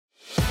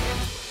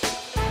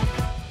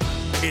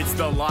It's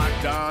the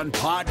Locked On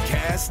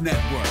Podcast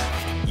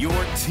Network, your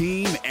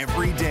team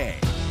every day.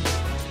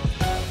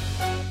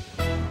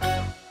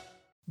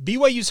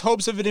 BYU's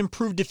hopes of an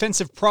improved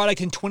defensive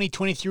product in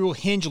 2023 will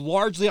hinge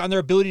largely on their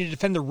ability to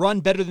defend the run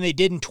better than they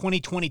did in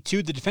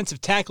 2022. The defensive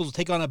tackles will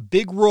take on a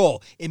big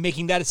role in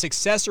making that a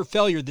success or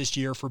failure this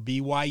year for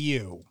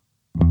BYU.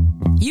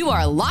 You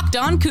are Locked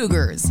On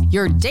Cougars,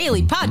 your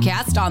daily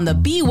podcast on the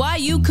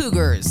BYU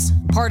Cougars,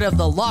 part of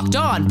the Locked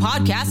On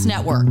Podcast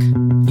Network,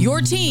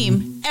 your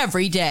team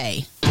every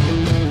day.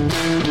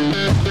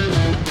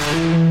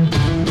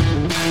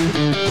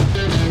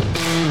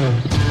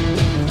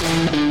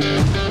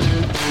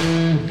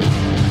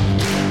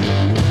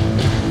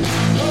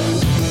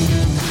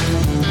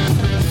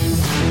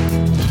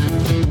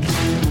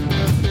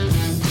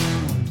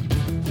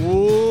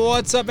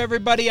 What's up,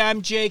 everybody?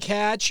 I'm Jake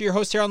Hatch, your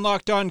host here on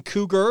Locked On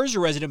Cougars,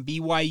 your resident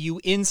BYU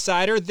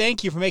insider.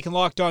 Thank you for making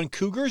Locked On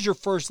Cougars your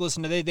first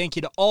listen today. Thank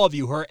you to all of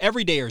you who are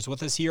everydayers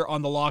with us here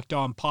on the Locked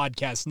On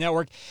Podcast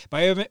Network.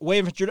 By way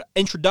of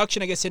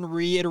introduction, I guess in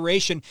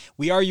reiteration,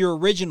 we are your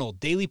original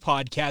daily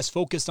podcast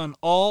focused on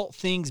all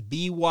things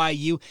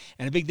BYU.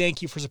 And a big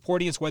thank you for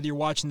supporting us, whether you're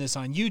watching this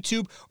on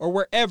YouTube or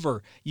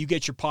wherever you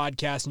get your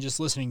podcast and just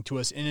listening to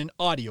us in an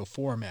audio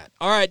format.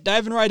 All right,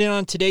 diving right in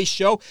on today's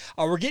show.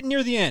 We're getting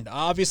near the end.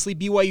 Obviously,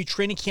 BYU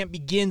training camp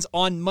begins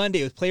on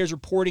Monday with players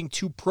reporting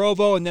to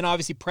Provo, and then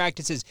obviously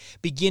practices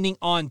beginning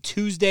on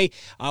Tuesday.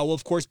 We'll,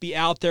 of course, be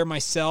out there,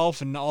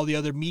 myself and all the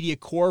other media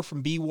corps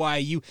from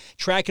BYU,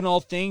 tracking all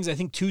things. I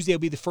think Tuesday will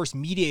be the first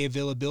media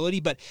availability,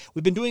 but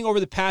we've been doing over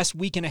the past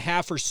week and a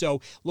half or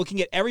so,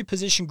 looking at every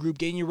position group,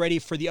 getting you ready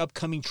for the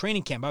upcoming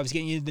training camp. I was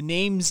getting you the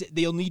names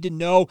that you'll need to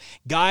know,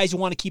 guys you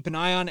want to keep an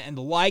eye on, and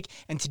the like.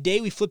 And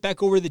today we flip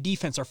back over to the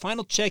defense, our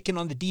final check-in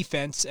on the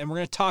defense, and we're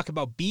going to talk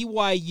about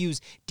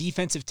BYU's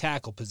defensive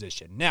tackle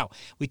position. Now,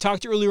 we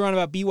talked earlier on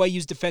about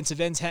BYU's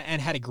defensive ends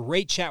and had a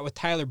great chat with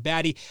Tyler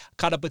Batty,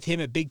 caught up with him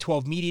at Big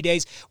 12 Media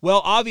Days.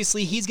 Well,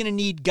 obviously, he's going to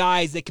need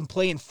guys that can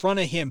play in front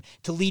of him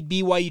to lead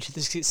BYU to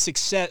the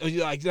success,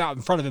 not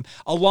in front of him,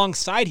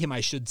 alongside him,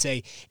 I should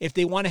say, if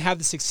they want to have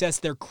the success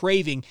they're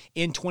craving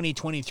in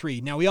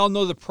 2023. Now, we all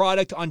know the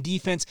product on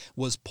defense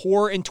was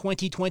poor in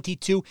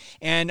 2022,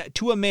 and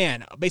to a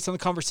man, based on the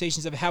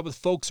conversations I've had with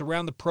folks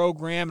around the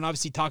program, and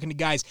obviously talking to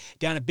guys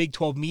down at Big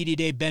 12 Media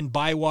Day, Ben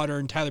Bywater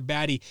and Tyler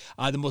Batty,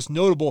 the most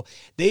notable,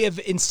 they have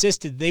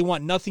insisted they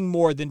want nothing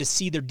more than to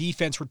see their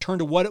defense return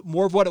to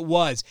more of what it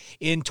was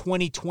in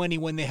 2020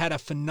 when they had a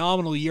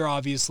phenomenal year,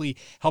 obviously,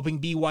 helping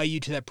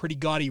BYU to that pretty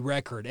gaudy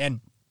record.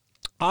 And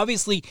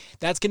obviously,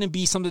 that's going to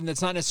be something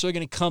that's not necessarily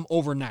going to come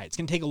overnight. It's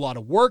going to take a lot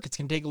of work. It's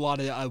going to take a lot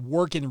of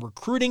work in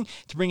recruiting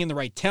to bring in the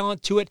right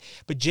talent to it.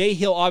 But Jay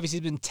Hill obviously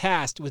has been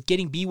tasked with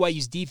getting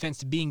BYU's defense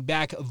to being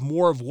back of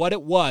more of what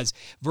it was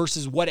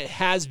versus what it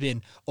has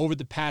been over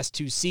the past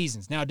two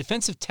seasons. Now,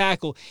 defensive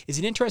tackle is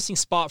an interesting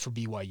spot for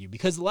BYU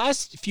because the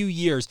last few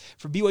years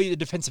for BYU, the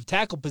defensive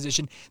tackle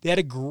position, they had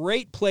a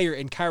great player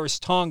in Kairos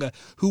Tonga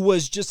who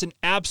was just an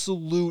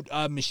absolute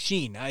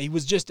machine. He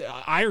was just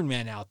Iron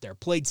Man out there,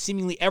 played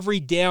seemingly every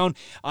down,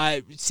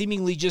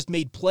 seemingly just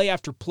made play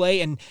after play,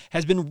 and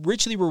has been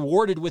richly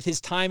rewarded with his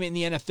time in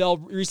the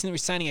NFL, recently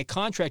signing a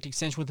contract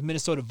extension with the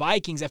Minnesota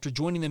Vikings after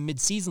joining them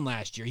mid-season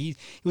last year. He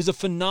was a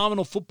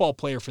phenomenal football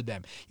player for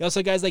them. You also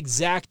had guys like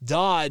Zach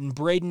Dodd and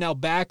Bracken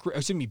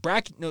El-Bakri,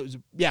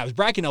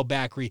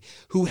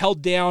 who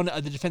held down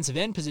the defensive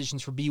end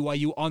positions for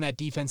BYU on that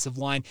defensive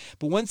line.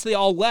 But once they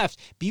all left,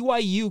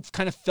 BYU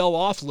kind of fell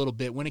off a little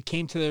bit when it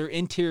came to their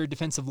interior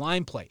defensive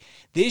line play.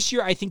 This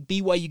year, I think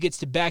BYU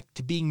gets back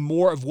to being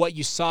more of what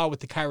you saw with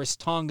the Kairos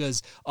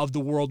Tongas of the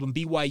world when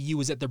BYU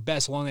was at their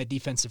best along that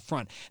defensive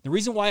front. The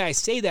reason why I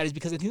say that is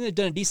because I think they've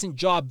done a decent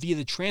job via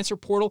the transfer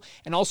portal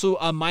and also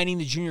mining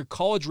the junior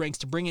college ranks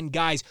to bring in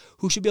guys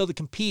who should be able to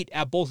compete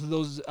at both of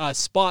those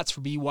spots for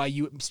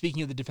BYU,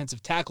 speaking of the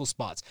defensive tackle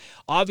spots.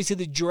 Obviously,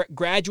 the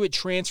graduate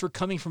transfer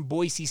coming from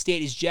Boise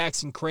State is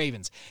Jackson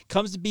Cravens.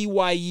 Comes to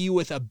BYU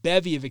with a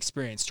bevy of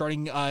experience,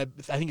 starting, I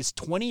think it's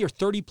 20 or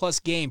 30-plus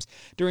games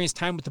during his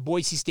time with the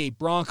Boise State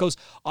Broncos.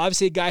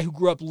 Obviously, a guy who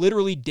grew up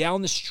literally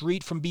down the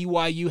street from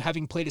BYU,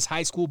 having played his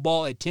high school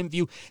ball at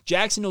Timpview.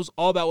 Jackson knows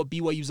all about what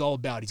BYU's all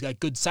about. He's got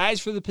good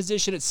size for the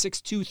position at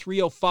 6'2",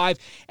 305,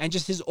 and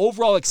just his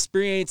overall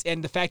experience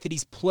and the fact that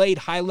he's played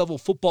high-level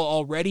football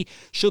already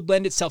should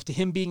lend itself to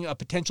him being a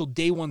potential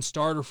day one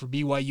starter for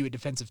BYU at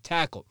defensive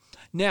tackle.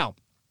 Now,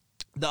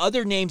 the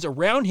other names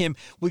around him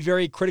will be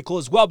very critical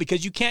as well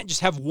because you can't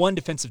just have one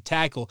defensive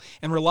tackle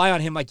and rely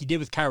on him like you did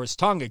with Kairos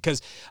Tonga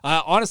because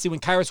honestly,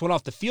 when Kairos went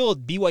off the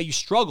field, BYU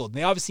struggled.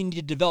 They obviously need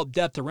to develop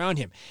depth around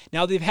him.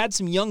 Now, they've had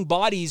some young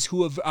bodies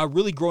who have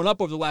really grown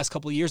up over the last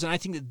couple of years, and I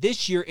think that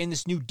this year in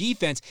this new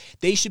defense,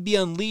 they should be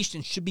unleashed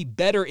and should be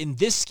better in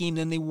this scheme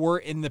than they were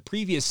in the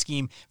previous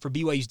scheme for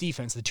BYU's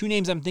defense. The two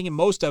names I'm thinking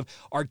most of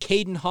are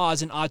Caden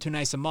Haws and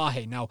Atunai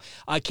Samaje. Now,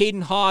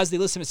 Caden Haws, they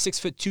list him at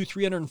 6'2",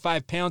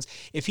 305 pounds.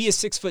 If he is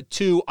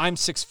 6'2", I'm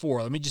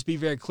 6'4". Let me just be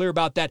very clear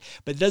about that,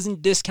 but it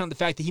doesn't discount the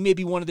fact that he may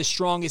be one of the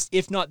strongest,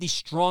 if not the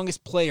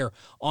strongest player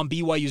on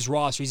BYU's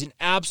roster. He's an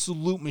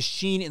absolute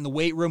machine in the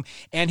weight room,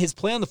 and his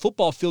play on the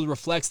football field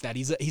reflects that.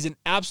 He's an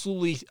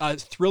absolutely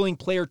thrilling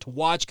player to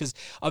watch because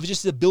of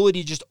just his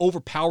ability to just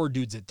overpower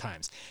dudes at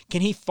times.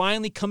 Can he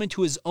finally come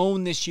into his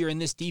own this year in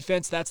this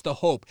defense? That's the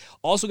hope.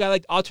 Also, a guy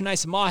like Atunai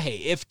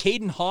Samaje. If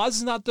Caden Haws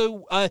is not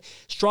the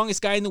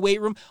strongest guy in the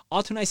weight room,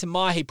 Atunai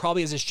Samaje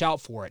probably has a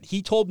shout for it.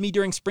 He told me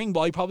during spring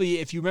ball, he probably,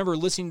 if you remember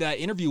listening to that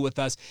interview with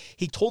us,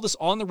 he told us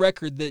on the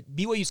record that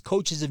BYU's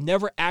coaches have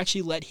never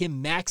actually let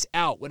him max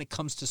out when it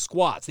comes to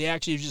squats. They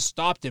actually just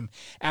stopped him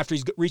after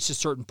he's reached a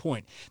certain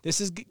point.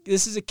 This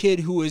is a kid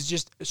who is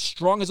just as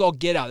strong as all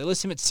get out. They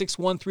list him at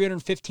 6'1",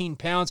 315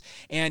 pounds,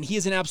 and he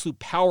is an absolute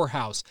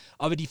powerhouse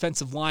of a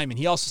defensive lineman.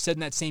 He also said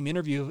in that same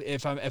interview,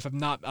 if I'm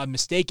not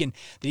mistaken,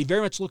 that he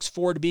very much looks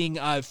forward to being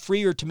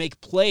freer to make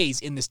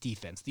plays in this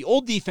defense. The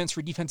old defense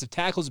for defensive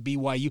tackles at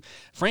BYU,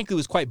 frankly,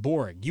 was quite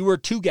boring. You were a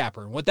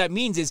two-gapper, and what that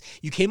means is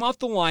you came off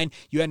the line,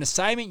 you had an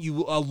assignment,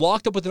 you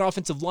locked up with an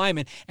offensive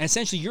lineman, and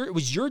essentially it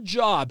was your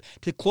job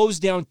to close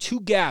down two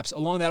gaps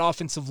along that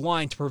offensive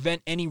line to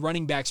prevent any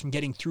running backs from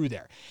getting through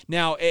there.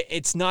 Now,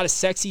 it's not a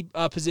sexy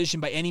position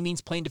by any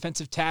means, playing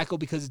defensive tackle,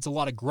 because it's a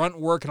lot of grunt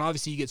work, and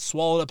obviously you get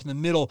swallowed up in the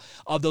middle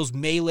of those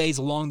melees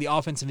along the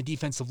offensive and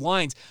defensive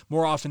lines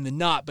more often than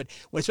not. But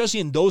especially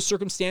in those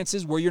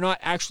circumstances where you're not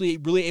actually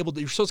really able to,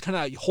 you're supposed to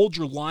kind of hold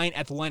your line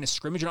at the line of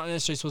scrimmage. You're not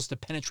necessarily supposed to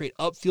penetrate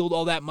upfield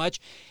all that much.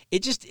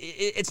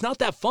 It's not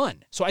that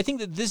fun. So I think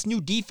that this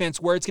new defense,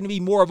 where it's going to be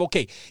more of,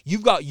 okay,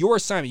 you've got your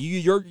assignment,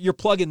 you're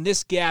plugging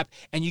this gap,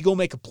 and you go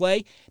make a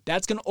play,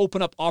 that's going to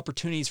open up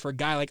opportunities for a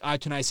guy like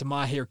Atunai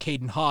Samaje or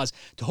Caden Haws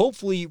to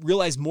hopefully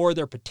realize more of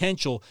their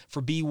potential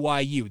for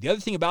BYU. The other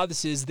thing about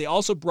this is they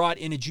also brought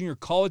in a junior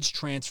college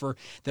transfer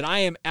that I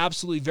am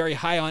absolutely very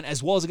high on,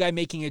 as well as a guy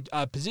making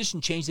a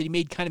position change that he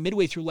made kind of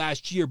midway through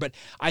last year, but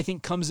I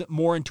think comes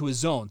more into his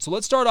zone. So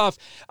let's start off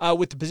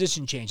with the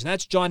position change, and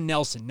that's John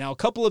Nelson. Now, a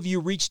couple of you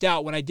reached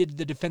out when I did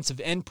the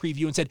defensive end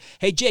preview and said,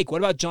 hey, Jake, what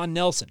about John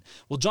Nelson?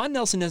 Well, John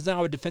Nelson is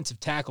now a defensive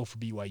tackle for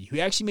BYU.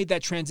 He actually made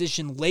that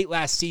transition late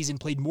last season,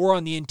 played more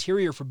on the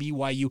interior for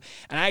BYU,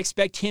 and I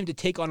expect him to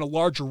take on a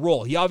larger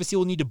role. He obviously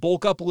will need to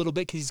bulk up a little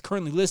bit because he's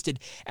currently listed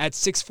at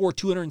 6'4",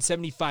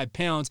 275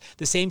 pounds,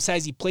 the same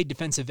size he played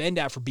defensive end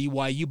at for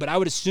BYU, but I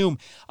would assume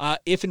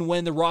if and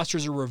when the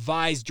rosters are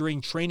revised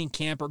during training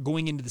camp or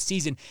going into the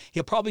season,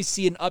 he'll probably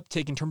see an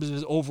uptick in terms of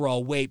his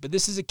overall weight. But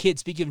this is a kid,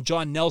 speaking of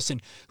John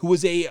Nelson, who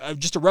was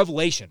just a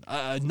revelation,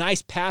 a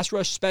nice pass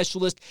rush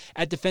specialist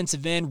at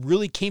defensive end,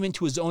 really came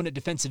into his own at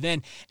defensive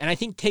end, and I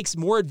think takes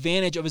more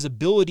advantage of his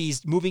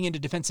abilities moving into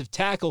defensive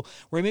tackle,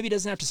 where he maybe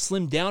doesn't have to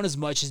slim down as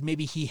much as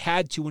maybe he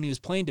had to when he was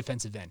playing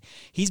defensive end.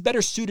 He's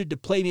better suited to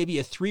play maybe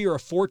a 3 or a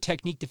 4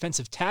 technique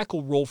defensive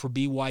tackle role for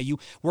BYU,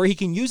 where he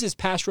can use his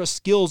pass rush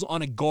skills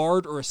on a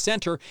guard or a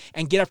center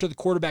and get after the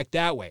quarterback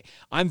that way.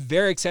 I'm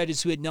very excited to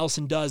see what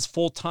Nelson does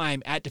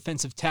full-time at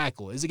defensive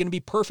tackle. Is it going to be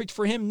perfect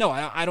for him? No,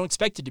 I don't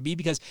expect it to be,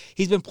 because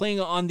he's been playing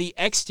on the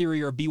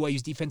exterior of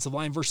BYU's defensive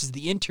line versus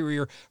the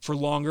interior for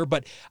longer,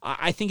 but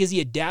I think as he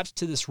adapts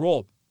to this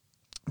role,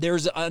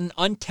 there's an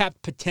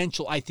untapped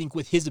potential, I think,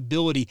 with his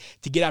ability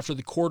to get after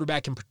the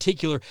quarterback in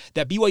particular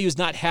that BYU has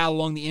not had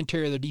along the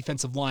interior of their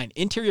defensive line.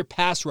 Interior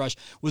pass rush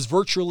was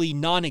virtually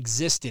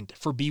non-existent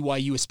for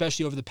BYU,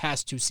 especially over the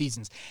past 2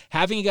 seasons.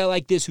 Having a guy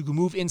like this who can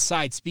move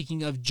inside,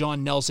 speaking of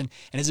John Nelson,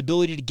 and his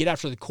ability to get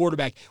after the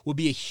quarterback would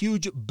be a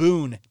huge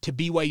boon to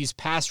BYU's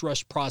pass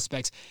rush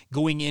prospects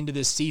going into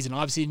this season.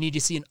 Obviously, they need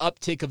to see an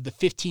uptick of the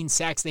 15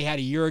 sacks they had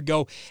a year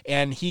ago,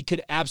 and he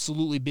could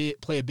absolutely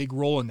play a big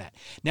role in that.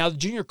 Now, the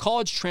junior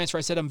college transfer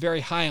I said I'm very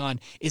high on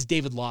is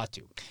David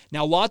Latu.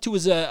 Now, Latu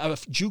is a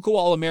JUCO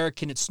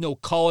All-American at Snow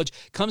College,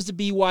 comes to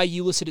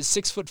BYU listed at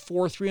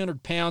 6'4",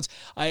 300 pounds,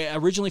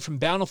 originally from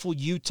Bountiful,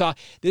 Utah.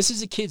 This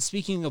is a kid,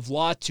 speaking of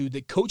Latu,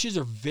 that coaches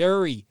are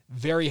very,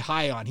 very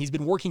high on. He's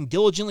been working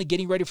diligently,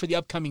 getting ready for the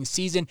upcoming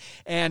season,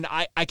 and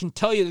I can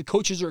tell you the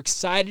coaches are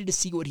excited to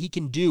see what he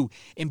can do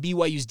in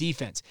BYU's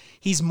defense.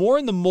 He's more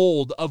in the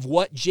mold of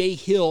what Jay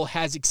Hill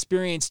has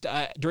experienced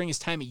during his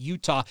time at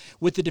Utah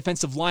with the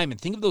defensive linemen.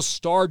 Think of those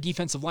star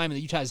defensive linemen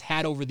that Utah has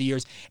had over the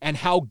years and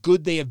how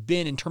good they have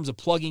been in terms of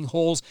plugging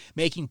holes,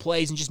 making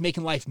plays, and just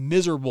making life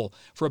miserable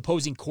for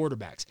opposing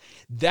quarterbacks.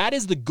 That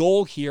is the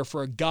goal here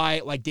for a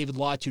guy like David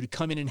Latu to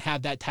come in and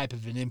have that type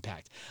of an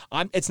impact.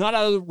 It's not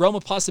out of the realm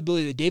of possibility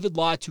that David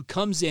Latu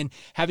comes in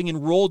having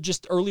enrolled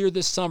just earlier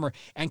this summer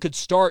and could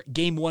start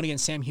game 1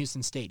 against Sam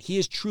Houston State. He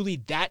is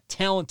truly that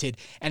talented,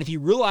 and if he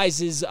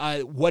realizes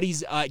what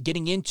he's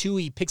getting into,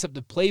 he picks up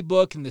the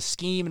playbook and the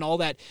scheme and all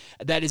that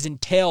is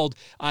entailed,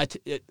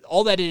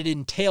 all that it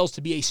entails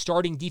to be a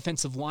starting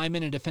defensive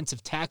lineman and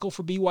defensive tackle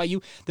for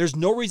BYU, there's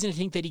no reason to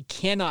think that he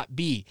cannot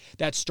be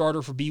that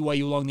starter for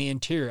BYU along the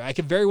interior. I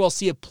could very well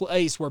see a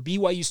place where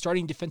BYU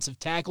starting defensive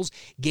tackles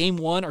game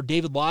one are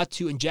David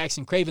Latu and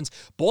Jackson Cravens,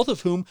 both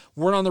of whom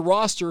weren't on the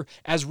roster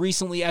as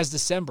recently as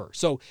December.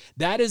 So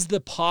that is the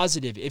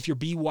positive if your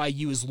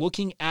BYU is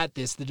looking at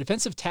this. The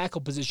defensive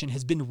tackle position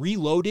has been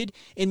reloaded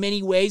in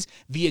many ways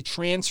via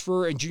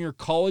transfer and junior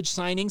college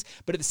signings,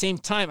 but at the same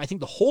time, I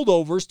think the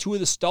holdovers, two of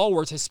the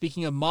stalwarts,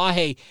 speaking of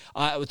Mahe,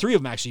 three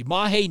of them actually,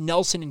 Mahe,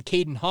 Nelson, and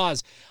Caden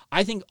Haas,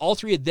 I think all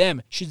three of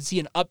them should see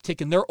an uptick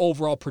in their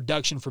overall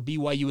production for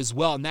BYU as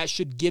well, and that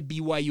should give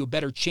BYU a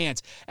better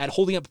chance at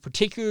holding up,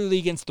 particularly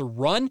against the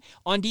run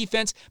on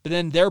defense, but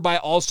then thereby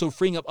also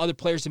freeing up other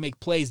players to make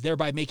plays,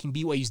 thereby making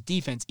BYU's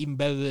defense even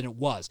better than it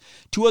was.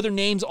 Two other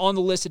names on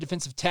the list of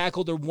defensive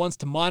tackle, they're ones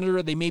to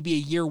monitor. They may be a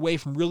year away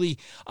from really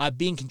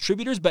being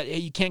contributors, but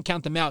you can't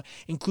count them out.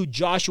 Include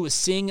Joshua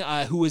Singh,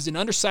 who is an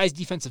undersized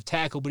defensive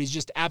tackle, but he's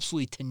just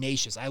absolutely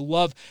tenacious. I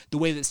love the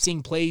way that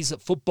Singh plays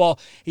football.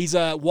 He's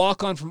a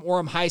walk-on from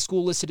Orem High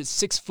School, listed at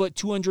 6 foot,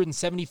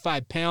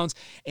 275 pounds,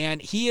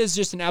 and he is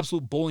just an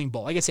absolute bowling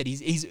ball. Like I said,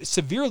 he's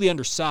severely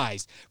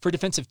undersized for a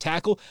defensive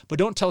tackle, but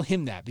don't tell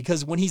him that,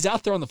 because when he's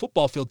out there on the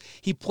football field,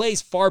 he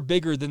plays far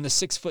bigger than the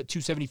 6 foot,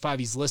 275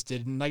 he's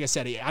listed. And like I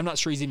said, I'm not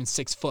sure he's even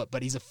 6 foot,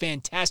 but he's a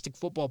fantastic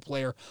football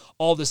player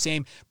all the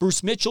same.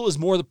 Bruce Mitchell is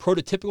more the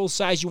prototypical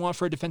size you want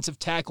for a defensive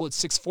tackle at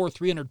 6'4",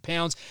 300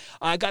 pounds.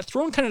 Got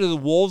thrown kind of to the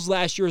wolves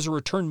last year as a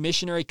return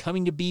missionary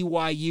coming to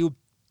BYU.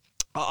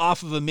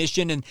 Off of a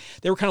mission, and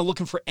they were kind of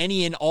looking for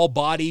any and all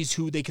bodies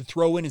who they could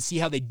throw in and see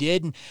how they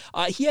did. And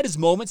he had his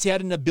moments. He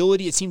had an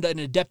ability, it seemed an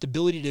adept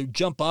ability to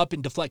jump up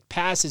and deflect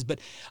passes,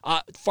 but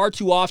far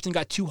too often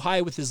got too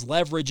high with his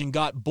leverage and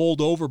got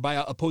bowled over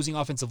by opposing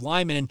offensive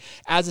linemen. And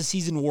as the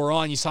season wore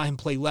on, you saw him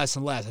play less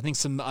and less. I think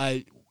some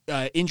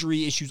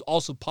injury issues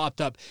also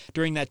popped up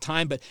during that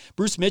time. But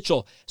Bruce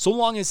Mitchell, so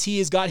long as he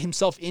has got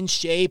himself in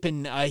shape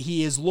and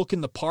he is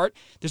looking the part,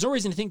 there's no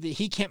reason to think that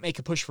he can't make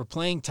a push for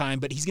playing time,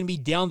 but he's going to be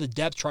down the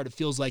depth chart, it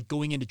feels like,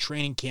 going into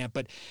training camp.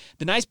 But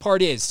the nice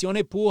part is,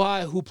 Sione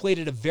Puha, who played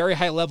at a very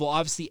high level,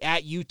 obviously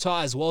at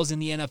Utah as well as in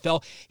the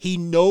NFL, he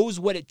knows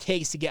what it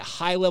takes to get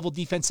high-level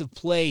defensive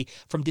play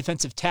from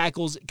defensive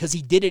tackles because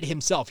he did it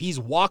himself. He's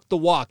walked the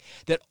walk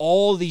that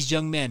all these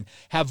young men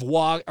have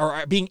walked or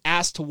are being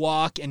asked to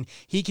walk, and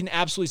he can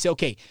absolutely say,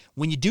 okay,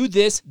 when you do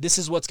this, this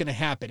is what's going to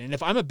happen. And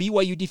if I'm a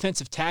BYU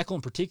defensive tackle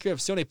in particular, if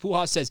Sione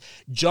Puha says,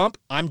 jump,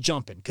 I'm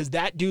jumping. Because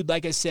that dude,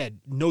 like I said,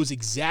 knows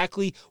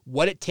exactly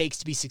what it takes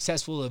to be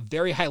successful at a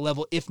very high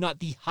level, if not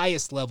the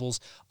highest levels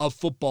of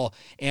football.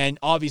 And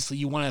obviously,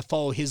 you want to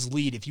follow his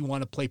lead if you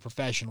want to play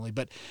professionally.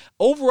 But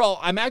overall,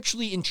 I'm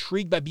actually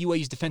intrigued by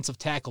BYU's defensive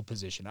tackle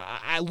position.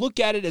 I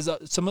look at it as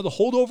some of the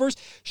holdovers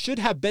should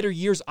have better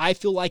years, I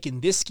feel like,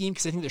 in this scheme,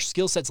 because I think their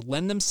skill sets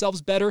lend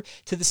themselves better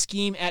to the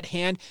scheme at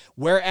hand.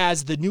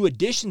 Whereas the new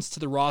additions to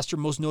the roster,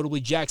 most notably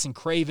Jackson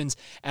Cravens,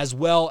 as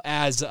well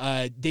as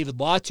David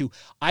Latu,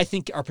 I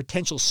think are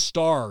potential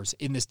stars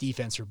in this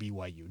defense for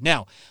BYU.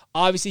 Now,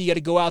 obviously, you got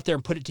to go out there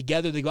and put it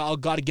together. They all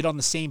got to get on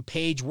the same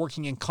page,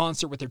 working in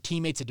concert with their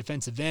teammates at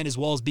defensive end, as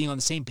well as being on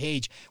the same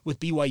page with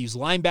BYU's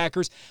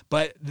linebackers.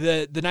 But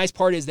the nice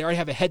part is they already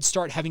have a head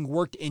start, having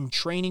worked in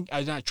spring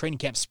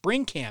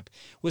camp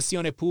with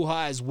Sione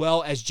Puha, as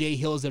well as Jay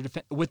Hill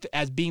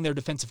as being their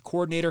defensive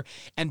coordinator,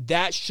 and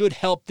that should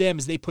help them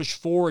as they push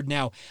forward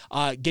now,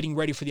 getting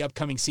ready for the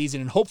upcoming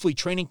season. And hopefully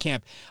training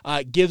camp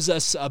gives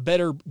us a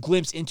better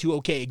glimpse into,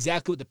 okay,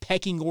 exactly what the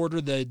pecking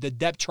order, the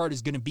depth chart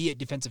is going to be at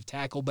defensive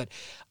tackle. But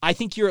I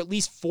think you're at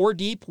least 4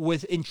 deep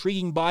with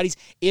intriguing bodies,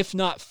 if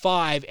not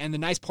 5. And the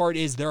nice part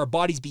is there are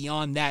bodies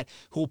beyond that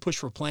who will push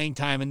for playing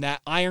time. And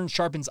that iron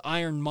sharpens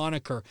iron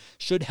moniker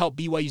should help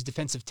BYU's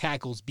defensive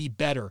tackles be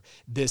better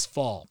this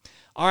fall.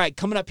 All right,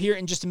 coming up here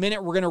in just a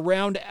minute, we're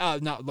going to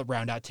not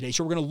round out today.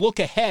 So we're going to look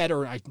ahead,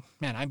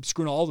 I'm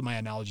screwing all of my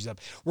analogies up.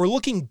 We're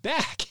looking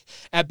back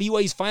at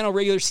BYU's final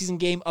regular season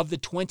game of the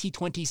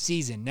 2020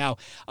 season. Now,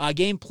 a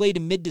game played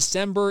in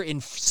mid-December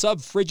in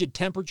sub-frigid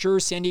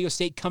temperatures, San Diego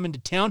State coming to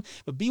town,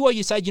 but BYU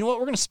decided, you know what,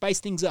 we're going to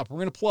spice things up. We're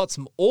going to pull out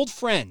some old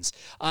friends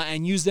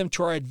and use them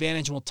to our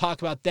advantage, and we'll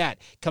talk about that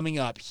coming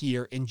up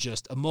here in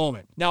just a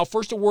moment. Now,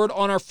 first, a word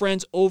on our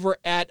friends over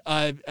at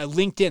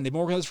LinkedIn. They've been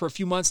working on this for a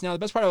few months now. The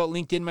best part about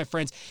LinkedIn, my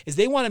friends, is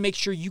they want to make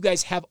sure you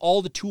guys have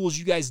all the tools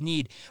you guys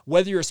need,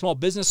 whether you're a small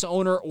business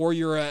owner or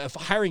you're a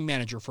hiring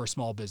manager for a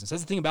small business.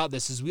 That's the thing about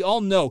this, is we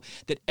all know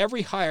that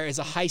every hire is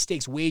a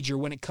high-stakes wager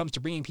when it comes to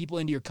bringing people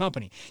into your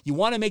company. You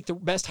want to make the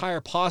best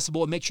hire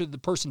possible and make sure that the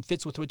person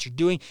fits with what you're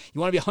doing.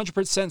 You want to be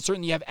 100%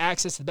 certain you have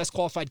access to the best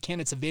qualified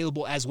candidates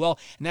available as well,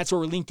 and that's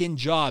where LinkedIn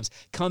Jobs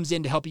comes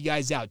in to help you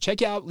guys out.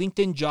 Check out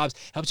LinkedIn Jobs.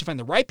 Helps you find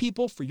the right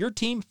people for your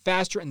team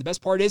faster, and the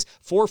best part is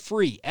for free.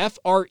 Free.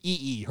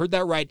 Heard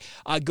that right.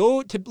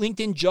 Go to LinkedIn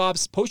LinkedIn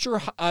Jobs, post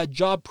your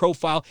job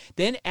profile,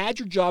 then add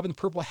your job in the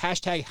purple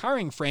hashtag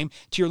hiring frame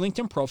to your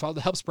LinkedIn profile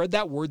to help spread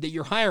that word that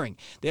you're hiring.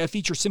 They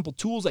feature simple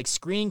tools like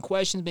screening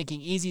questions,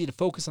 making it easy to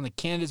focus on the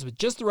candidates with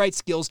just the right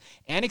skills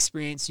and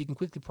experience so you can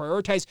quickly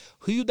prioritize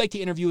who you'd like to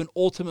interview and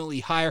ultimately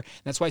hire.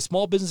 And that's why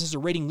small businesses are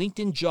rating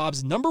LinkedIn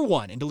Jobs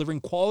 #1 in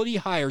delivering quality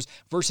hires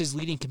versus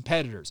leading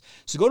competitors.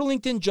 So go to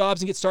LinkedIn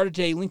Jobs and get started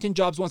today. LinkedIn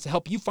Jobs wants to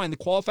help you find the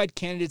qualified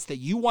candidates that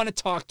you want to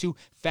talk to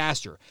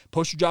faster.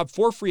 Post your job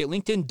for free at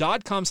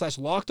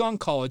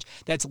linkedin.com/lockedoncollege.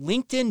 That's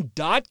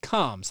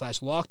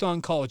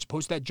linkedin.com/lockedoncollege.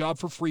 Post that job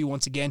for free.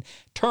 Once again,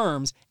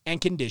 terms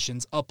and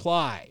conditions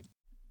apply.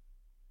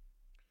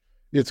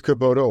 It's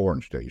Kubota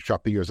Orange Day.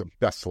 Shop the year's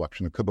best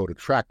selection of Kubota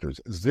tractors,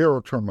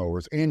 zero-turn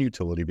mowers, and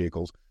utility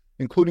vehicles,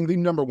 including the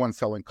 #1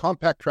 selling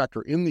compact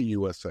tractor in the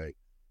USA.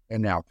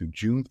 And now through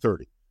June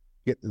 30,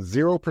 get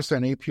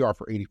 0% APR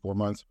for 84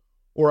 months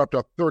or up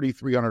to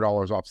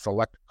 $3,300 off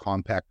select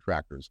compact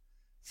tractors.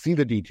 See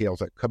the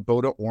details at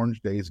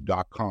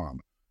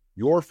KubotaOrangeDays.com.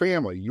 Your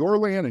family, your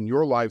land, and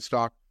your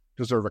livestock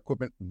deserve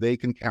equipment they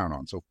can count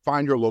on. So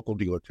find your local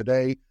dealer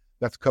today.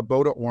 That's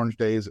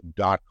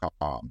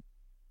KubotaOrangeDays.com.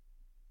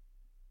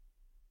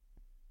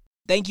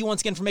 Thank you once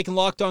again for making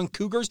Locked On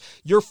Cougars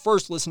your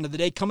first listen of the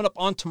day. Coming up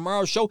on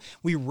tomorrow's show,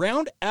 we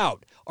round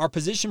out our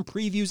position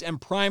previews and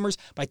primers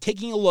by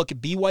taking a look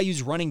at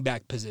BYU's running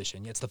back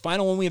position. It's the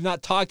final one we have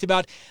not talked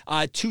about.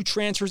 2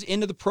 transfers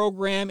into the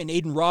program, and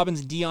Aiden Robbins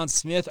and Deion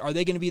Smith. Are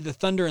they going to be the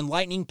thunder and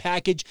lightning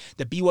package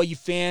that BYU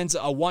fans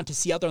want to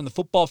see out there on the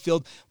football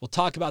field? We'll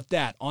talk about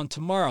that on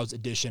tomorrow's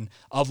edition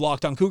of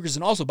Locked On Cougars.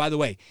 And also, by the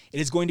way, it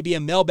is going to be a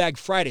Mailbag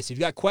Friday. So if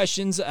you've got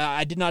questions,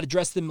 I did not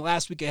address them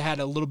last week. I had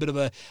a little bit of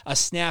a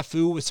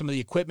snafu with some of the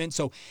equipment.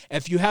 So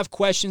if you have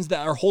questions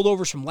that are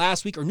holdovers from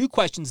last week or new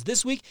questions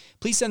this week,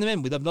 please send them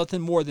in. We'd have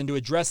nothing more than to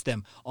address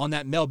them on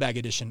that mailbag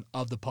edition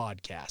of the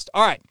podcast.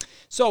 All right.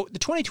 So the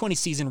 2020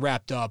 season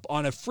wrapped up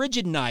on a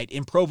frigid night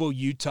in Provo,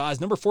 Utah,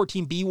 as number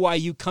 14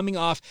 BYU coming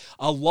off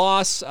a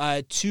loss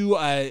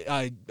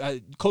to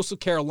Coastal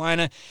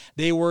Carolina.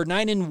 They were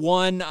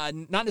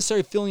 9-1, not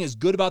necessarily feeling as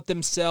good about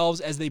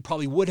themselves as they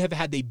probably would have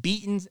had they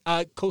beaten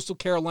Coastal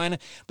Carolina,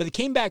 but they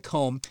came back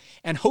home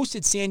and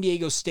hosted San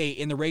Diego State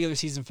in the regular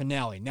season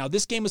finale. Now,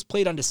 this game was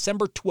played on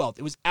December 12th.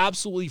 It was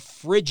absolutely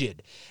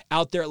frigid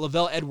out there at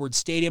Lavelle Edwards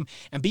Stadium,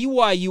 and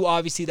BYU,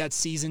 obviously, that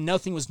season,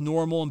 nothing was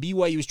normal, and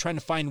BYU was trying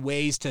to find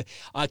ways to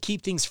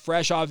keep things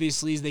fresh,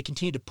 obviously, as they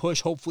continued to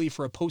push, hopefully,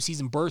 for a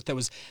postseason berth that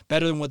was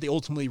better than what they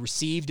ultimately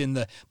received in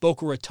the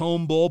Boca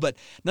Raton Bowl. But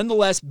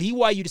nonetheless,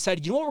 BYU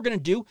decided, you know what we're going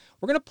to do?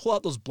 We're going to pull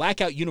out those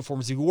blackout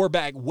uniforms we wore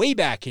way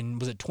back in,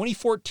 was it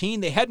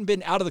 2014? They hadn't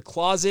been out of the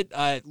closet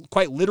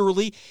quite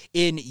literally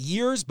in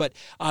years, but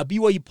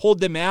BYU pulled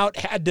them out,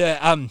 had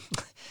to,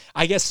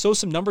 I guess, sew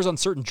some numbers on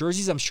certain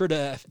jerseys, I'm sure,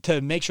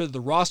 to make sure that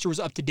the roster was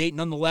up to date.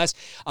 Nonetheless,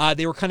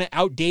 they were kind of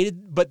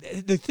outdated, but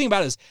the thing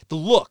about it is the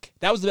look.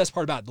 That was the best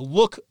part about it. The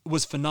look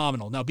was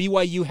phenomenal. Now,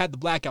 BYU had the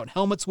blackout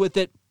helmets with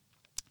it,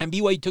 and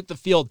BYU took the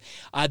field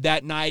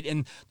that night,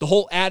 and the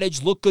whole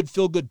adage, look good,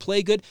 feel good,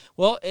 play good,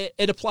 well,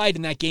 it applied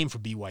in that game for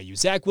BYU.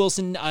 Zach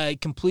Wilson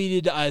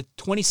completed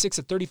 26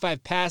 of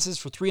 35 passes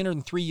for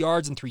 303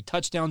 yards and 3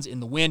 touchdowns in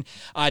the win.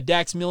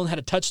 Dax Milne had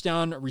a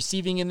touchdown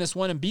receiving in this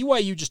one, and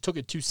BYU just took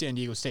it to San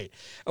Diego State.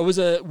 It was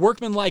a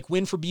workmanlike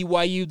win for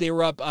BYU. They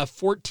were up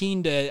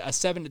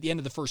 14-7 at the end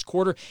of the first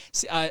quarter.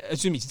 San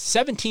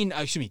Diego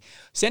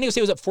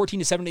State was up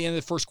 14-7 at the end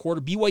of the first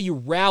quarter.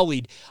 BYU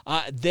rallied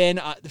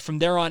then from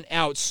there on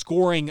out,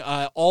 scoring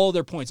all of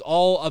their points,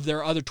 all of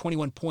their other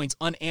 21 points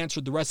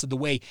unanswered the rest of the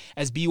way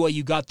as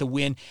BYU got the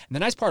win. And the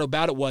nice part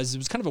about it was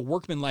kind of a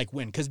workmanlike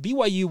win because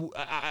BYU,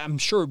 I'm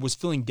sure, was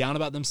feeling down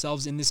about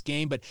themselves in this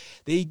game, but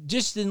they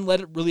just didn't let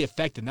it really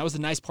affect them. That was the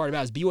nice part about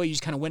it, is BYU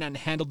just kind of went out and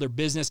handled their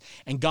business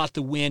and got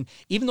the win,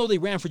 even though they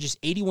ran for just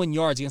 81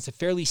 yards against a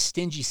fairly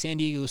stingy San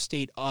Diego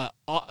State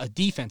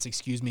defense.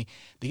 They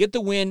get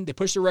the win, they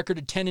pushed their record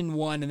to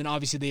 10-1, and then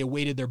obviously they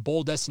awaited their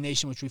bowl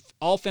destination, which we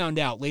all found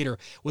out later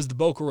was the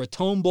Boca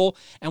Raton Bowl.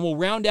 And we'll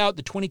round out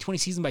the 2020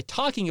 season by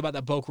talking about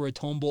that Boca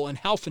Raton Bowl and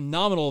how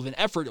phenomenal of an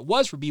effort it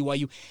was for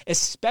BYU,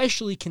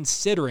 especially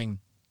considering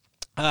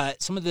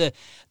some of the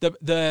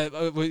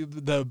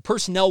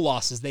personnel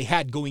losses they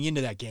had going into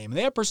that game. And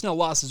they had personnel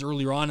losses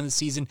earlier on in the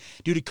season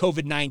due to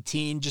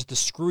COVID-19, just the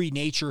screwy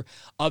nature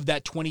of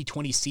that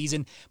 2020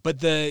 season. But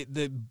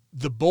the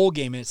bowl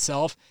game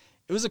itself,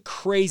 it was a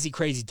crazy,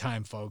 crazy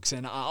time, folks,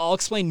 and I'll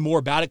explain more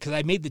about it because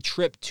I made the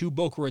trip to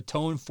Boca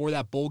Raton for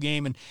that bowl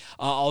game, and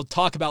I'll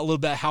talk about a little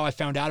bit how I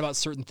found out about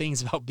certain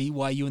things about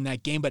BYU in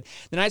that game. But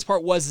the nice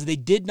part was they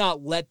did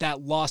not let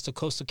that loss to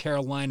Coastal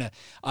Carolina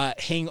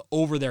hang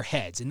over their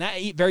heads, and that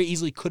very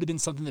easily could have been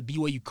something that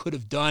BYU could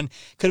have done,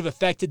 could have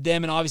affected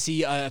them, and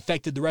obviously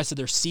affected the rest of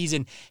their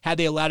season had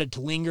they allowed it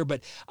to linger.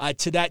 But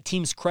to that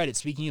team's credit,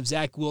 speaking of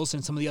Zach Wilson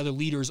and some of the other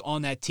leaders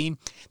on that team,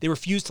 they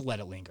refused to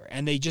let it linger,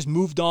 and they just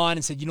moved on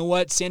and said, you know what?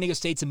 what, San Diego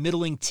State's a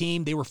middling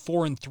team. They were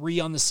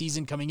 4-3 on the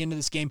season coming into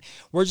this game.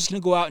 We're just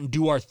going to go out and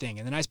do our thing.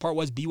 And the nice part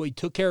was BYU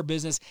took care of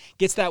business,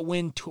 gets that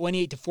win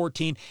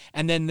 28-14,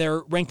 and then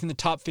they're ranked in the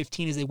top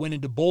 15 as they went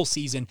into bowl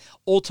season,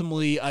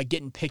 ultimately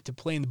getting picked to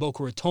play in the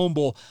Boca Raton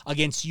Bowl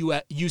against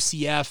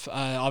UCF,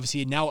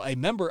 obviously now a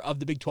member of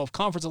the Big 12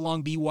 Conference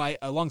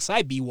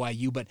alongside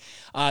BYU, but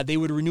they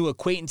would renew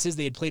acquaintances.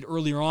 They had played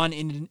earlier on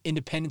in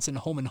Independence and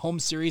home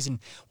series, and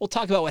we'll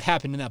talk about what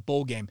happened in that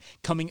bowl game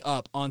coming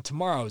up on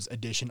tomorrow's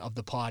edition of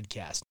the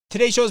podcast.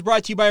 Today's show is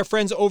brought to you by our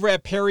friends over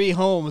at Perry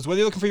Homes. Whether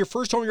you're looking for your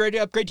first home or you're ready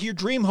to upgrade to your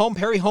dream home,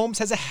 Perry Homes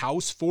has a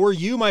house for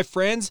you, my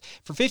friends.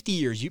 For 50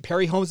 years,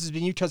 Perry Homes has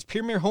been Utah's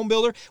premier home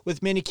builder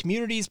with many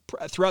communities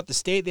throughout the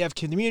state. They have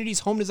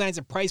communities, home designs,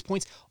 and price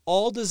points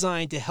all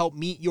designed to help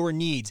meet your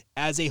needs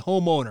as a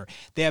homeowner.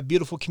 They have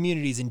beautiful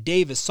communities in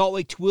Davis, Salt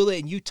Lake, Tooele,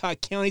 and Utah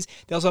counties.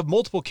 They also have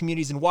multiple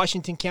communities in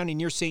Washington County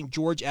near St.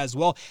 George as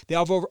well. They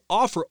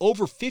offer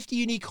over 50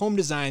 unique home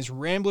designs, from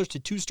ramblers to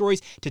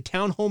 2-stories to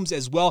townhomes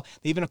as well.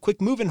 They even have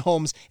quick move-in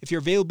homes if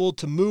you're available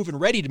to move and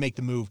ready to make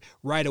the move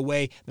right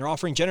away. They're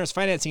offering generous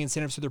financing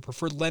incentives to their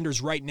preferred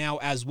lenders right now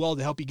as well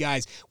to help you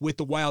guys with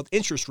the wild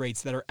interest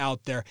rates that are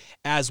out there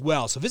as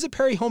well. So visit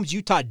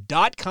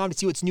PerryHomesUtah.com to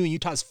see what's new in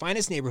Utah's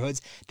finest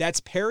neighborhoods.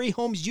 That's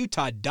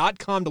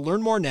PerryHomesUtah.com to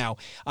learn more now.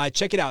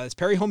 Check it out. That's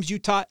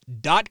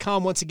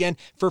PerryHomesUtah.com. Once again,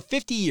 for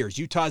 50 years,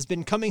 Utah has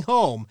been coming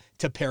home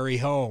to Perry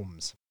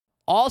Homes.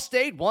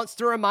 Allstate wants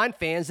to remind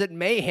fans that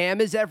mayhem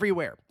is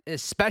everywhere,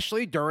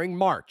 especially during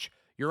March.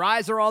 Your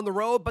eyes are on the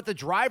road, but the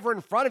driver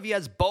in front of you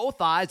has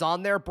both eyes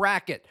on their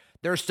bracket.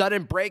 Their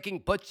sudden braking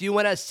puts you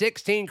in a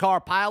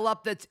 16-car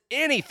pileup that's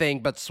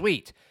anything but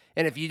sweet.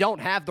 And if you don't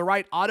have the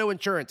right auto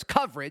insurance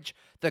coverage,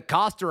 the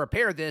cost to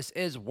repair this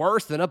is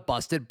worse than a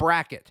busted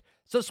bracket.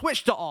 So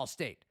switch to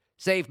Allstate,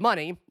 save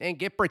money, and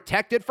get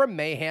protected from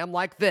mayhem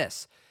like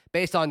this.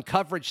 Based on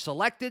coverage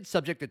selected,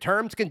 subject to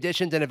terms,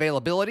 conditions, and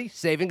availability,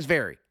 savings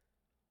vary.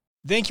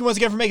 Thank you once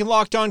again for making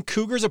Locked On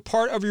Cougars a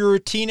part of your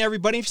routine,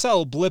 everybody. If you saw a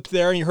little blip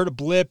there and you heard a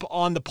blip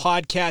on the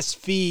podcast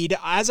feed,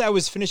 as I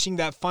was finishing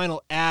that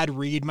final ad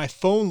read, my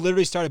phone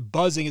literally started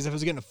buzzing as if I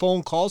was getting a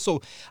phone call.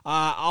 So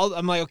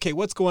I'm like, okay,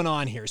 what's going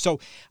on here? So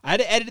I had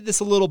to edit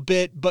this a little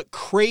bit, but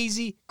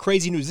crazy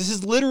news. This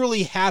is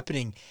literally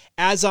happening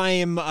as I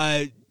am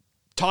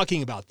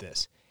talking about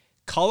this.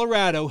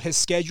 Colorado has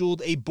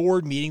scheduled a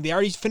board meeting. They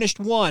already finished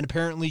one,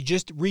 apparently,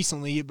 just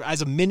recently,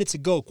 as of minutes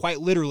ago,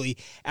 quite literally,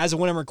 as of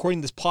when I'm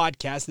recording this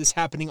podcast. This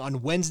happening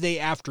on Wednesday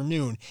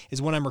afternoon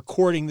is when I'm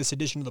recording this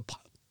edition of the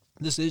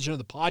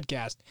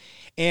podcast.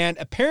 And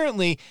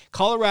apparently,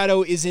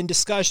 Colorado is in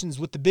discussions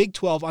with the Big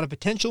 12 on a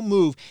potential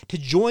move to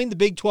join the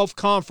Big 12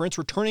 Conference,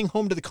 returning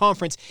home to the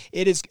conference.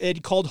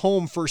 It called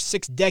home for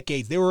 6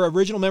 decades. They were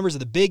original members of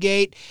the Big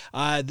 8,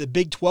 the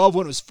Big 12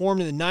 when it was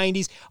formed in the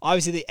 90s.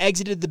 Obviously, they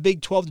exited the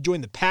Big 12 to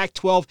join the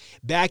Pac-12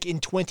 back in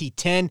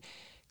 2010.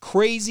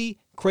 Crazy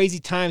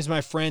times,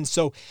 my friends.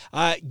 So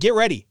get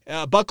ready.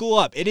 Buckle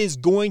up. It is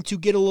going to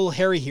get a little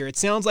hairy here. It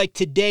sounds like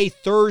today,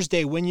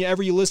 Thursday,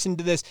 whenever you listen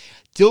to this,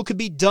 deal could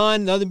be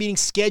done. Another meeting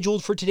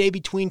scheduled for today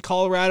between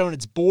Colorado and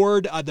its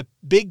board. The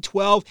Big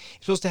 12 is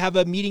supposed to have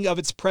a meeting of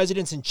its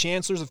presidents and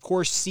chancellors. Of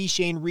course, C.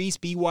 Shane Reese,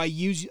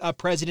 BYU's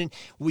president,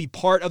 will be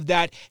part of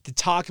that to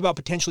talk about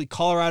potentially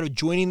Colorado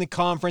joining the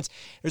conference.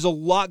 There's a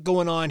lot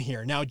going on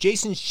here. Now,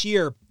 Jason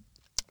Scheer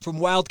from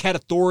Wildcat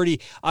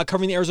Authority,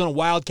 covering the Arizona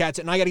Wildcats,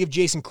 and I got to give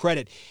Jason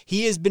credit.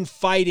 He has been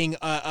fighting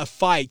a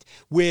fight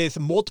with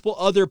multiple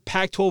other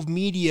Pac-12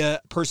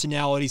 media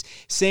personalities,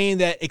 saying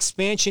that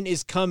expansion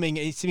is coming,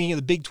 speaking of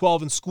the Big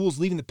 12 and schools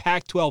leaving the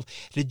Pac-12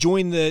 to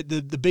join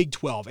the Big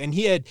 12. And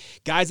he had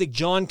guys like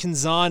John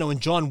Canzano and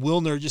John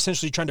Wilner just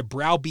essentially trying to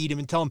browbeat him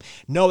and tell him,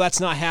 no, that's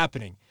not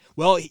happening.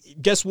 Well,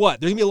 guess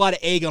what? There's going to be a lot of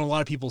egg on a lot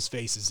of people's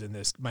faces in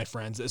this, my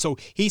friends. So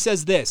he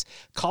says this: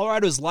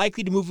 Colorado is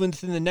likely to move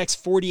within the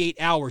next 48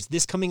 hours,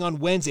 this coming on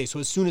Wednesday. So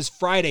as soon as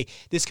Friday,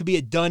 this could be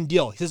a done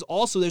deal. He says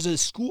also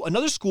there's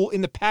another school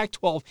in the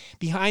Pac-12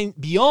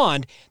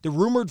 beyond the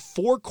rumored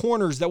 4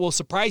 corners that will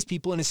surprise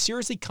people and is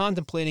seriously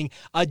contemplating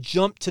a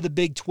jump to the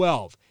Big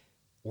 12.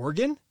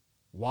 Oregon?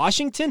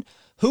 Washington?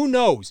 Who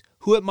knows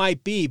who it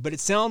might be, but it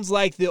sounds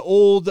like the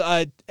old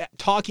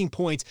talking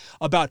points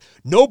about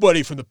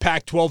nobody from the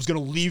Pac-12 is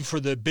going to leave for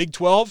the Big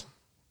 12.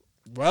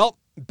 Well,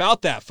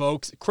 about that,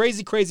 folks.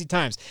 Crazy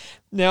times.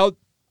 Now,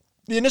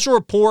 the initial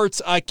reports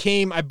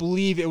came, I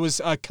believe it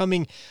was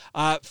coming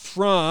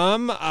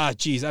from,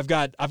 I've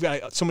got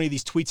so many of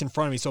these tweets in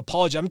front of me, so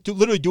apologies. I'm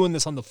literally doing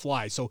this on the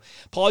fly, so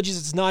apologies.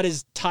 It's not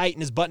as tight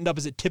and as buttoned up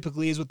as it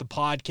typically is with the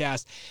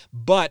podcast,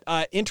 but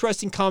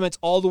interesting comments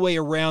all the way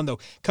around, though,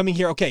 coming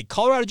here. Okay,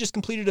 Colorado just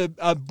completed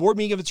a board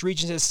meeting of its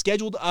regions, has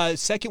scheduled a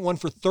second one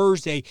for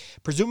Thursday,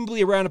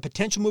 presumably around a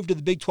potential move to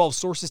the Big 12.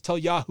 Sources tell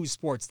Yahoo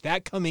Sports.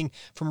 That coming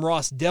from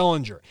Ross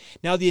Dellinger.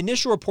 Now, the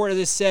initial report, as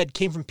I said,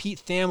 came from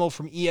Pete Thamel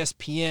from ESPN.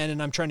 ESPN,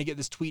 and I'm trying to get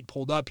this tweet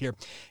pulled up here.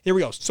 Here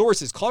we go.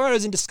 Sources. Colorado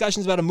is in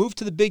discussions about a move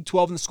to the Big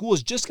 12, and the school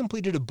has just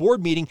completed a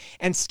board meeting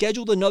and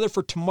scheduled another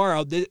for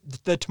tomorrow,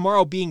 the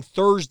tomorrow being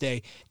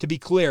Thursday, to be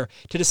clear,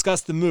 to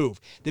discuss the move.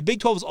 The Big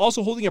 12 is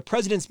also holding a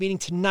president's meeting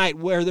tonight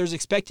where there's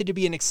expected to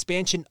be an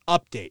expansion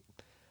update.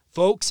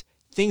 Folks,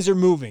 things are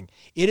moving.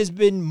 It has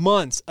been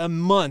months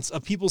and months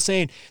of people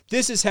saying,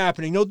 this is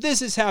happening. No,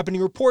 this is happening.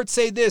 Reports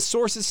say this.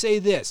 Sources say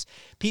this.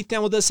 Pete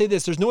Thamel does say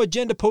this. There's no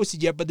agenda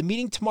posted yet, but the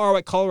meeting tomorrow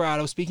at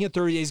Colorado, speaking of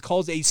 30 days,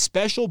 calls a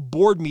special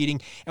board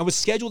meeting and was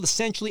scheduled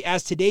essentially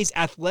as today's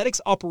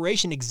athletics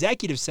operation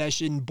executive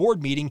session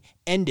board meeting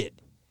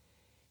ended.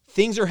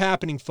 Things are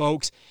happening,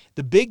 folks.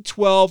 The Big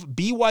 12,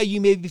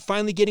 BYU may be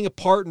finally getting a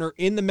partner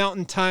in the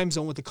Mountain Time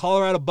Zone with the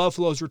Colorado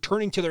Buffaloes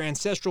returning to their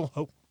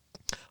ancestral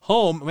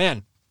home.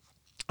 Man,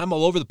 I'm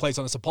all over the place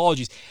on this.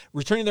 Apologies.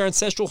 Returning to their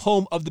ancestral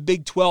home of the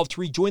Big 12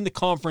 to rejoin the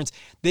conference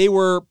they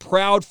were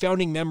proud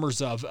founding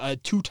members of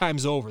 2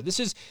 times over. This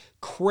is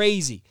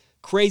crazy.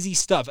 Crazy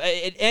stuff.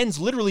 It ends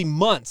literally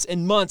months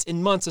and months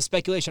and months of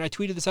speculation. I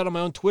tweeted this out on my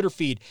own Twitter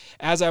feed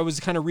as I was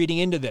kind of reading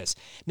into this.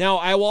 Now,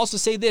 I will also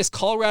say this.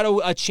 Colorado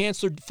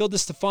Chancellor Phil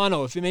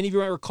DeStefano, if many of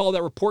you might recall,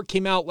 that report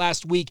came out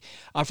last week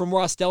from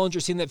Ross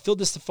Dellinger saying that Phil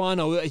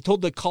DeStefano, he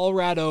told the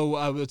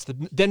Colorado, it's the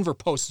Denver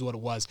Post is what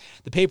it was,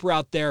 the paper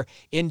out there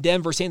in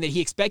Denver, saying that he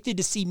expected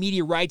to see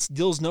media rights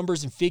deals,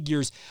 numbers, and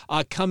figures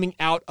coming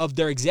out of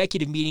their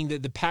executive meeting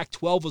that the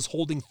Pac-12 was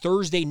holding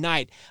Thursday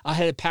night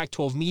ahead of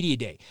Pac-12 Media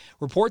Day.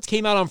 Reports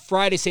came out on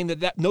Friday saying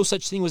that no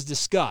such thing was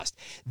discussed.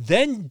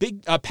 Then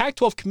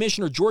Pac-12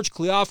 Commissioner George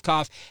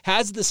Kliavkoff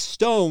has the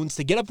stones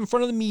to get up in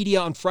front of the media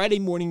on Friday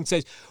morning and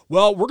says,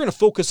 well, we're going to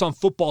focus on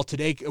football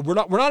today. We're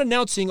not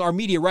announcing our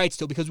media rights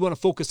still because we want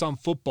to focus on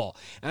football.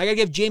 And I got to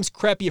give James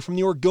Crepia from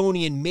the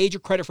Oregonian major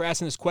credit for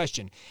asking this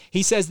question.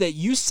 He says that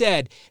you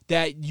said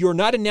that you're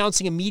not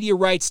announcing a media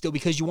rights deal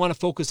because you want to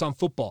focus on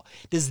football.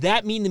 Does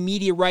that mean the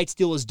media rights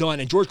deal is done?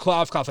 And George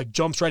Kliavkoff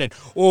jumps right in.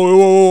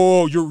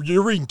 Oh,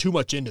 you're reading too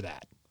much into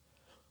that.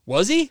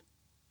 Was he?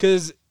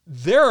 Because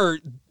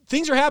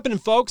things are happening,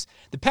 folks.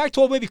 The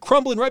Pac-12 may be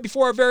crumbling right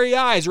before our very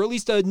eyes, or at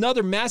least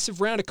another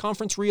massive round of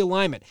conference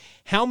realignment.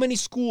 How many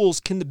schools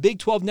can the Big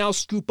 12 now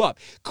scoop up?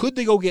 Could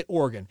they go get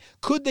Oregon?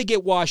 Could they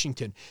get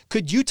Washington?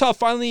 Could Utah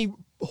finally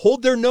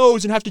hold their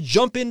nose and have to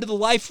jump into the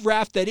life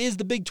raft that is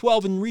the Big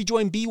 12 and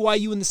rejoin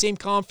BYU in the same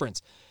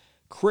conference?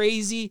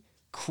 Crazy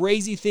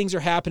things are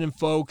happening,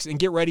 folks, and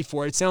get ready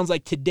for it. It sounds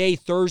like today,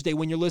 Thursday,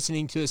 when you're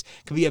listening to this,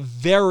 could be a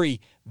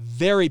very,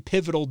 very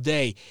pivotal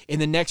day in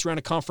the next round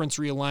of conference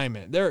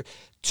realignment.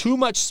 Too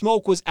much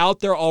smoke was out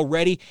there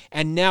already,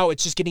 and now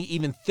it's just getting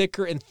even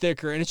thicker and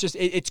thicker, and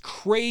it's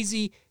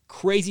crazy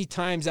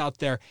times out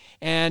there.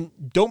 And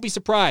don't be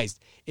surprised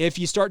if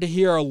you start to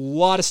hear a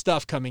lot of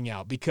stuff coming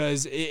out,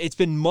 because it's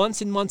been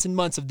months and months and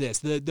months of this.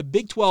 The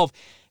Big 12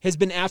 has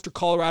been after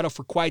Colorado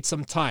for quite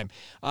some time.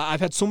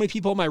 I've had so many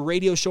people on my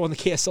radio show on the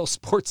KSL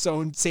Sports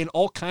Zone saying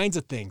all kinds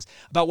of things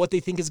about what they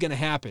think is going to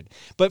happen.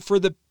 But for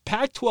the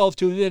Pac-12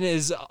 to have been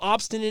as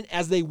obstinate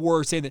as they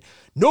were, saying that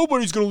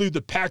nobody's going to leave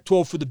the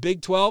Pac-12 for the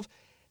Big 12,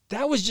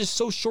 that was just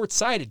so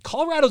short-sighted.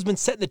 Colorado's been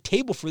setting the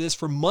table for this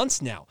for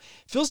months now.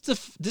 Phil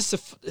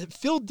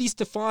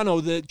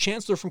DeStefano, the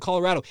chancellor from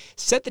Colorado,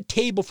 set the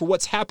table for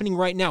what's happening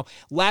right now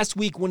last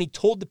week when he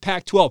told the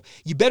Pac-12,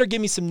 you better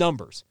give me some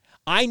numbers.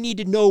 I need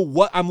to know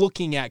what I'm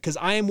looking at because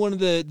I am one of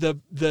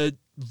the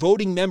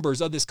voting members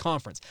of this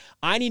conference.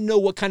 I need to know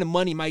what kind of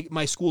money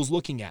my school is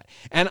looking at.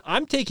 And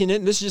I'm taking it,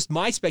 and this is just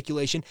my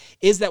speculation,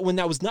 is that when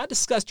that was not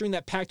discussed during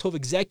that Pac-12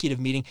 executive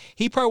meeting,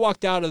 he probably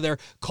walked out of there,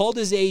 called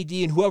his AD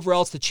and whoever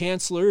else, the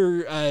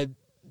chancellor, the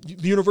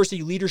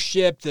university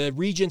leadership, the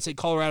regents at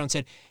Colorado, and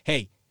said,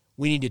 hey,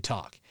 we need to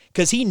talk.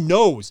 Because he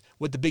knows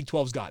what the Big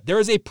 12's got. There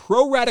is a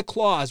pro rata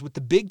clause with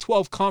the Big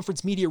 12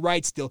 conference media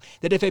rights deal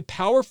that if a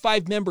Power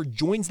 5 member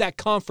joins that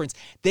conference,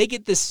 they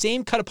get the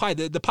same cut of pie.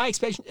 The pie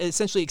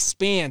essentially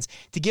expands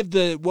to give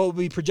what will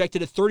be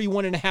projected a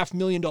 $31.5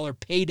 million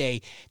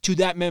payday to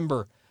that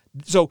member.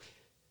 So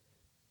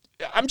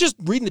I'm just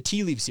reading the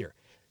tea leaves here.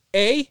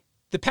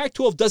 The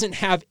Pac-12 doesn't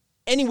have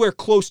anywhere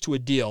close to a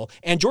deal,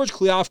 and George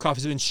Kliavkoff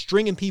has been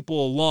stringing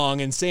people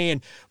along and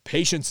saying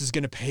patience is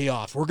going to pay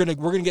off. We're going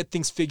to get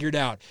things figured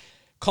out.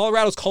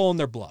 Colorado's calling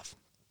their bluff.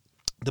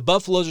 The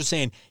Buffaloes are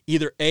saying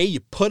either you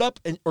put up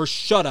or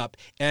shut up,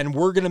 and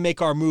we're going to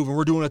make our move, and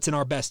we're doing what's in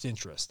our best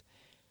interest.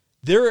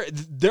 There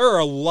are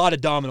a lot of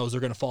dominoes that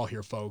are going to fall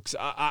here, folks.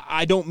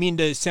 I don't mean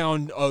to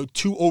sound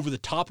too over the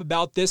top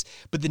about this,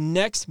 but the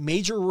next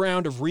major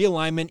round of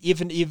realignment,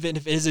 even if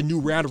it is a new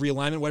round of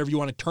realignment, whatever you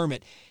want to term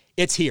it,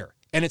 it's here.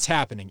 And it's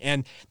happening.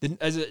 And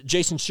as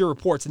Jason Shear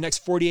reports, the next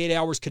 48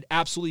 hours could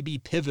absolutely be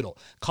pivotal.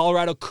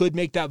 Colorado could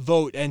make that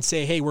vote and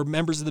say, hey, we're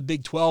members of the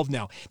Big 12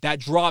 now. That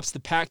drops the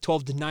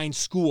Pac-12 to 9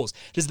 schools.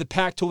 Does the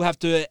Pac-12 have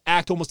to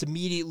act almost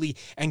immediately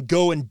and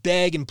go and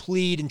beg and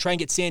plead and try and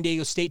get San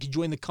Diego State to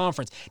join the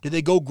conference? Do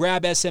they go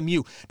grab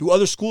SMU? Do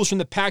other schools from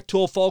the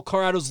Pac-12 follow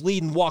Colorado's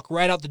lead and walk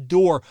right out the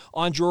door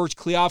on George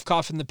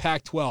Kliavkoff in the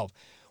Pac-12?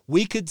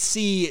 We could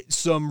see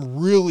some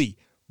really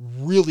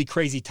really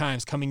crazy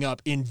times coming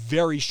up in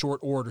very short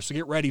order, so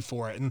get ready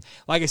for it. And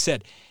like I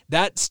said,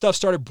 that stuff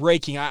started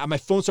breaking. My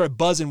phone started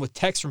buzzing with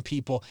texts from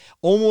people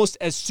almost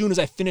as soon as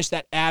I finished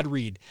that ad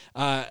read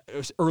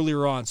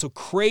earlier on. So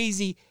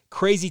crazy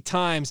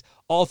times,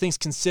 all things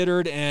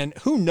considered, and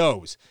who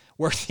knows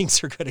where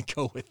things are going to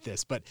go with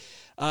this. But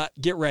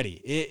get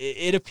ready.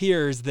 It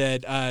appears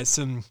that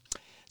some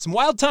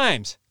wild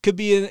times could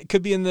be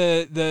in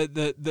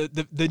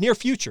the near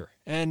future.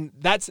 And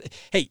that's,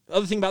 hey,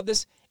 other thing about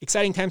this,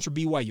 exciting times for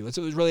BYU. That's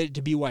what was related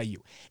to BYU.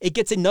 It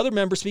gets another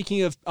member,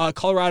 speaking of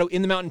Colorado,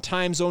 in the Mountain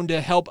Time Zone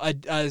to help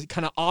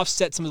kind of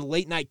offset some of the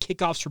late night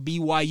kickoffs for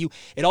BYU.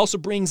 It also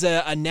brings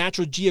a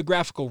natural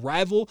geographical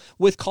rival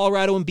with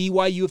Colorado and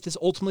BYU if this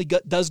ultimately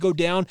does go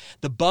down.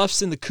 The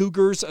Buffs and the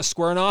Cougars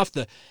squaring off.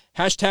 The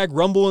hashtag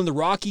Rumble and the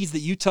Rockies that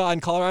Utah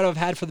and Colorado have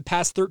had for the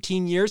past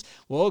 13 years.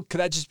 Well, could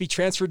that just be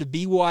transferred to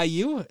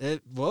BYU?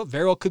 Well,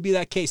 very well could be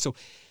that case. So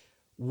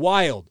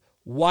wild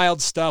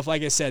stuff.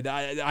 Like I said,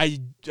 I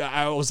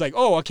was like,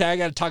 oh, okay, I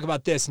got to talk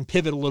about this and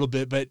pivot a little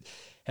bit. But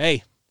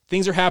hey,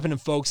 things are happening,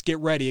 folks. Get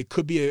ready. It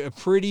could be a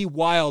pretty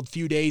wild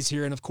few days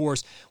here. And of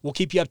course, we'll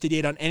keep you up to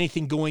date on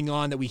anything going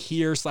on that we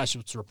hear /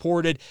 what's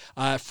reported.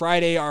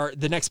 Friday,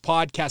 the next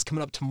podcast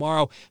coming up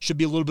tomorrow should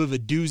be a little bit of a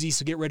doozy,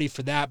 so get ready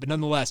for that. But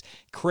nonetheless,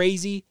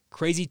 crazy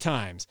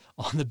times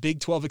on the Big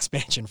 12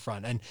 expansion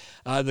front. And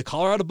the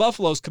Colorado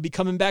Buffaloes could be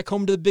coming back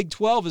home to the Big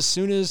 12 as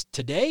soon as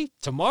today,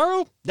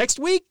 tomorrow, next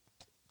week.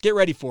 Get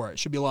ready for it.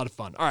 Should be a lot of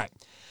fun. All right.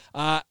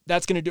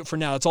 That's going to do it for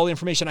now. That's all the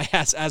information I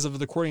have as of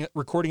the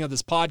recording of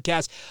this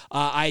podcast.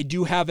 I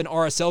do have an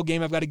RSL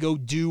game I've got to go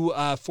do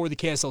for the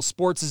KSL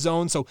Sports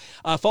Zone. So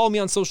follow me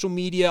on social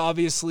media,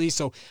 obviously.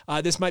 So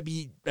this might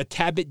be a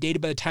tad bit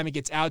dated by the time it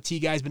gets out to you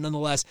guys. But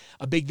nonetheless,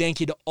 a big thank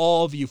you to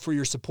all of you for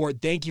your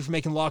support. Thank you for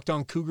making Locked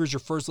On Cougars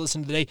your first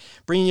listen today,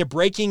 bringing you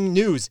breaking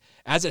news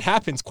as it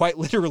happens, quite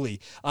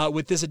literally,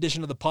 with this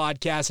edition of the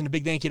podcast. And a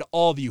big thank you to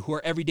all of you who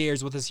are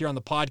everydayers with us here on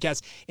the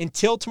podcast.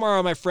 Until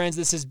tomorrow, my friends,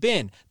 this has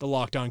been the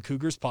Locked On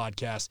Cougars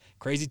podcast.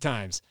 Crazy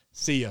times.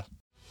 See ya.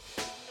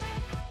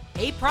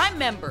 Hey, Prime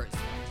members,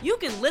 you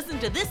can listen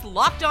to this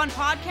Locked On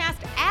podcast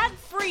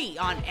ad-free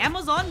on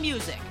Amazon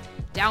Music.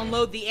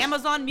 Download the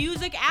Amazon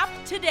Music app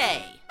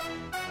today.